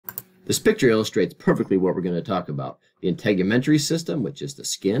This picture illustrates perfectly what we're going to talk about. The integumentary system, which is the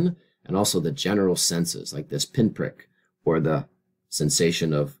skin, and also the general senses, like this pinprick, or the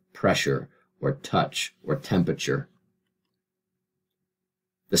sensation of pressure, or touch, or temperature.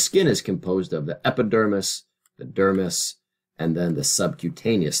 The skin is composed of the epidermis, the dermis, and then the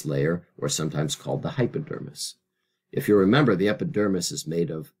subcutaneous layer, or sometimes called the hypodermis. If you remember, the epidermis is made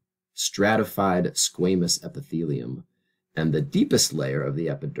of stratified squamous epithelium, and the deepest layer of the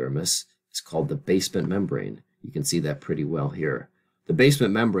epidermis is called the basement membrane. You can see that pretty well here. The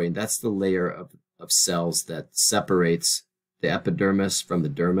basement membrane, that's the layer of cells that separates the epidermis from the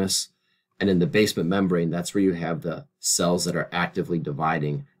dermis. And in the basement membrane, that's where you have the cells that are actively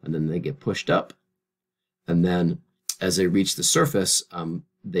dividing, and then they get pushed up. And then as they reach the surface,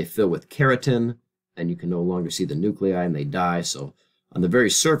 they fill with keratin, and you can no longer see the nuclei, and they die. So on the very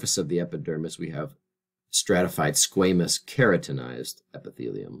surface of the epidermis, we have stratified squamous keratinized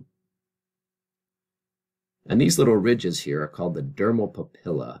epithelium. And these little ridges here are called the dermal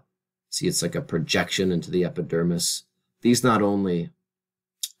papilla. See, it's like a projection into the epidermis. These not only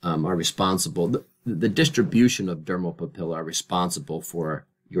are responsible, the distribution of dermal papilla are responsible for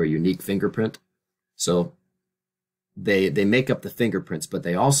your unique fingerprint. So they make up the fingerprints, but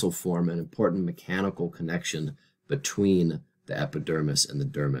they also form an important mechanical connection between the epidermis and the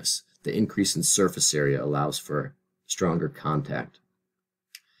dermis. The increase in surface area allows for stronger contact.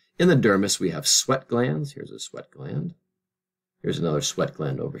 In the dermis, we have sweat glands. Here's a sweat gland. Here's another sweat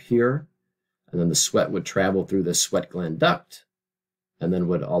gland over here. And then the sweat would travel through the sweat gland duct and then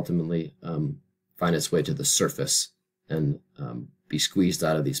would ultimately find its way to the surface and be squeezed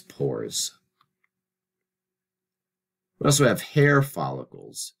out of these pores. We also have hair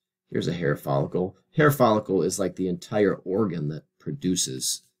follicles. Here's a hair follicle. Hair follicle is like the entire organ that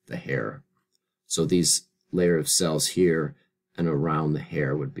produces the hair. So these layer of cells here and around the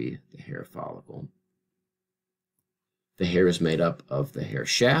hair would be the hair follicle. The hair is made up of the hair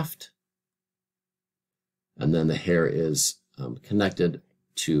shaft, and then the hair is connected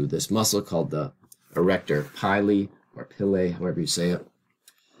to this muscle called the erector pili, or pili, however you say it.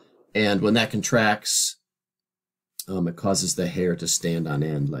 And when that contracts, it causes the hair to stand on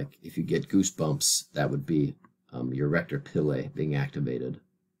end. Like if you get goosebumps, that would be your erector pili being activated.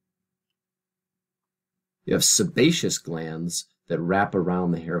 You have sebaceous glands that wrap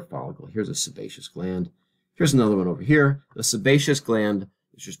around the hair follicle. Here's a sebaceous gland. Here's another one over here. The sebaceous gland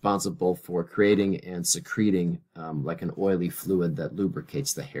is responsible for creating and secreting like an oily fluid that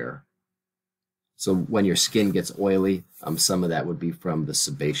lubricates the hair. So when your skin gets oily, some of that would be from the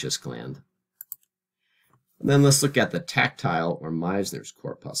sebaceous gland. And then let's look at the tactile or Meissner's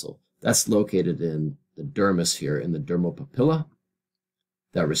corpuscle. That's located in the dermis here, in the dermal papilla.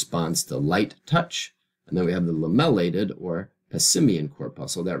 That responds to light touch. And then we have the lamellated or Pacinian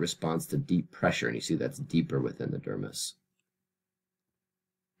corpuscle that responds to deep pressure, and you see that's deeper within the dermis.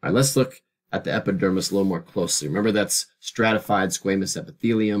 All right, let's look at the epidermis a little more closely. Remember, that's stratified squamous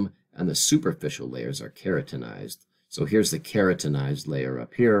epithelium, and the superficial layers are keratinized. So here's the keratinized layer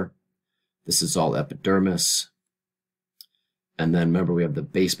up here. This is all epidermis. And then remember, we have the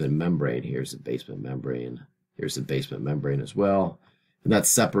basement membrane. Here's the basement membrane. Here's the basement membrane as well. And that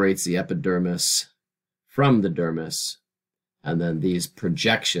separates the epidermis from the dermis. And then these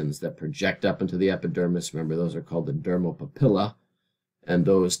projections that project up into the epidermis, remember, those are called the dermal papilla, and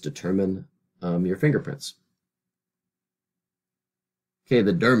those determine your fingerprints. Okay,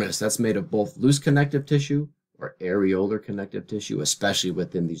 the dermis, that's made of both loose connective tissue or areolar connective tissue, especially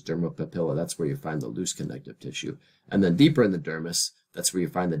within these dermal papilla. That's where you find the loose connective tissue. And then deeper in the dermis, that's where you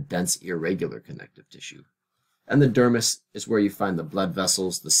find the dense irregular connective tissue. And the dermis is where you find the blood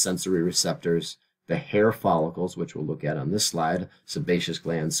vessels, the sensory receptors, the hair follicles, which we'll look at on this slide, sebaceous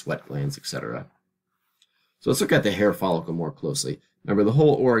glands, sweat glands, etc. So let's look at the hair follicle more closely. Remember, the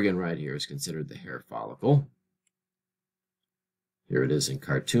whole organ right here is considered the hair follicle. Here it is in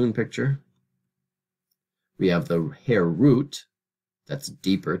cartoon picture. We have the hair root that's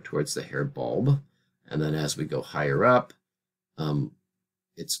deeper towards the hair bulb. And then as we go higher up,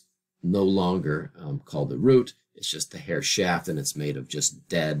 it's no longer called the root. It's just the hair shaft, and it's made of just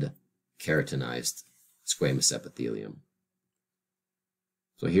dead keratinized squamous epithelium.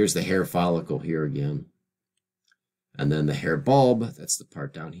 So here's the hair follicle here again. And then the hair bulb, that's the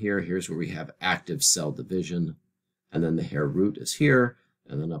part down here. Here's where we have active cell division. And then the hair root is here.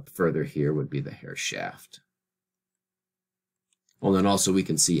 And then up further here would be the hair shaft. Well, then also we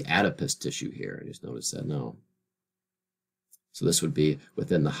can see adipose tissue here. I just noticed that now. So this would be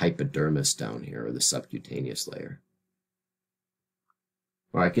within the hypodermis down here, or the subcutaneous layer.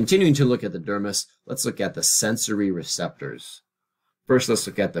 All right, continuing to look at the dermis, let's look at the sensory receptors. First, let's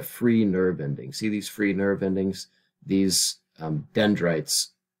look at the free nerve endings. See these free nerve endings? These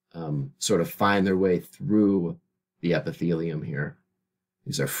dendrites sort of find their way through the epithelium here.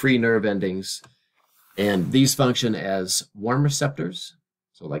 These are free nerve endings, and these function as warm receptors,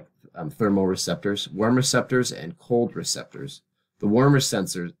 so like thermoreceptors, warm receptors and cold receptors. The warm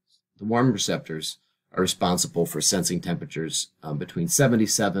receptors are responsible for sensing temperatures between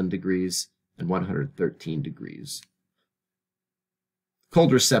 77 degrees and 113 degrees.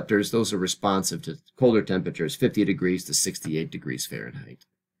 Cold receptors, those are responsive to colder temperatures, 50 degrees to 68 degrees Fahrenheit.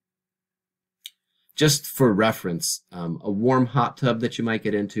 Just for reference, a warm hot tub that you might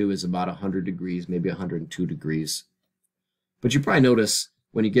get into is about 100 degrees, maybe 102 degrees. But you probably notice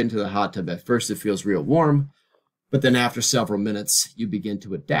when you get into the hot tub, at first it feels real warm, but then after several minutes, you begin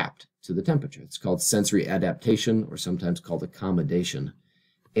to adapt to the temperature. It's called sensory adaptation, or sometimes called accommodation.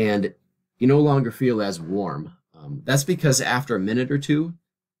 And you no longer feel as warm. That's because after a minute or two,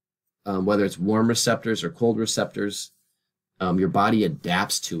 whether it's warm receptors or cold receptors, your body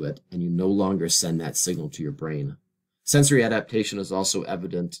adapts to it, and you no longer send that signal to your brain. Sensory adaptation is also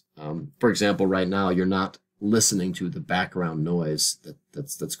evident. For example, right now, you're not listening to the background noise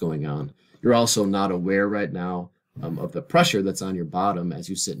that's going on. You're also not aware right now of the pressure that's on your bottom as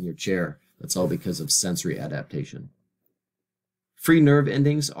you sit in your chair. That's all because of sensory adaptation. Free nerve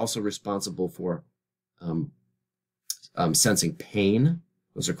endings also responsible for sensing pain.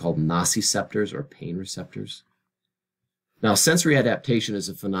 Those are called nociceptors or pain receptors. Now, sensory adaptation is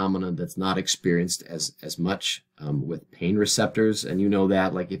a phenomenon that's not experienced as much with pain receptors. And you know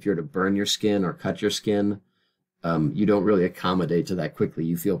that, like if you're to burn your skin or cut your skin, you don't really accommodate to that quickly.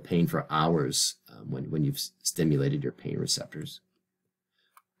 You feel pain for hours when you've stimulated your pain receptors.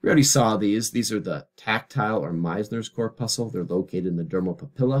 We already saw these. These are the tactile or Meissner's corpuscle. They're located in the dermal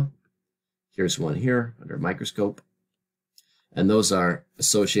papilla. Here's one here under a microscope. And those are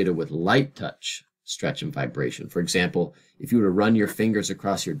associated with light touch, stretch, and vibration. For example, if you were to run your fingers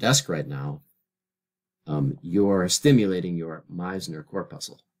across your desk right now, you're stimulating your Meissner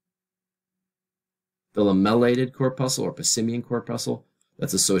corpuscle. The lamellated corpuscle or Pacimian corpuscle,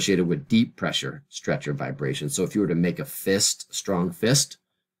 that's associated with deep pressure, stretch, or vibration. So if you were to make a fist, strong fist,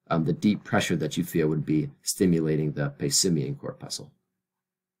 the deep pressure that you feel would be stimulating the Pacimian corpuscle.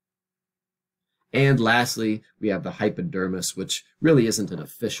 And lastly, we have the hypodermis, which really isn't an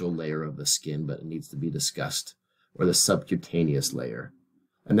official layer of the skin, but it needs to be discussed, or the subcutaneous layer.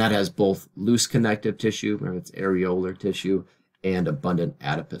 And that has both loose connective tissue, or it's areolar tissue, and abundant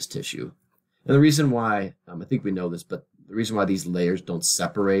adipose tissue. And the reason why, I think we know this, but the reason why these layers don't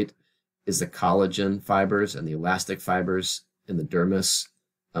separate is the collagen fibers and the elastic fibers in the dermis,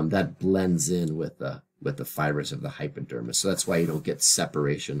 that blends in with the fibers of the hypodermis. So that's why you don't get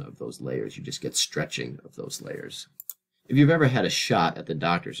separation of those layers. You just get stretching of those layers. If you've ever had a shot at the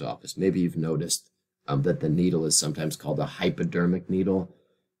doctor's office, maybe you've noticed that the needle is sometimes called a hypodermic needle,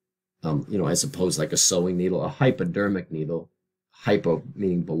 as opposed like a sewing needle. A hypodermic needle, hypo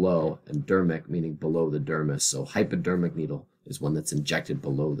meaning below, and dermic meaning below the dermis. So hypodermic needle is one that's injected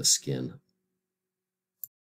below the skin.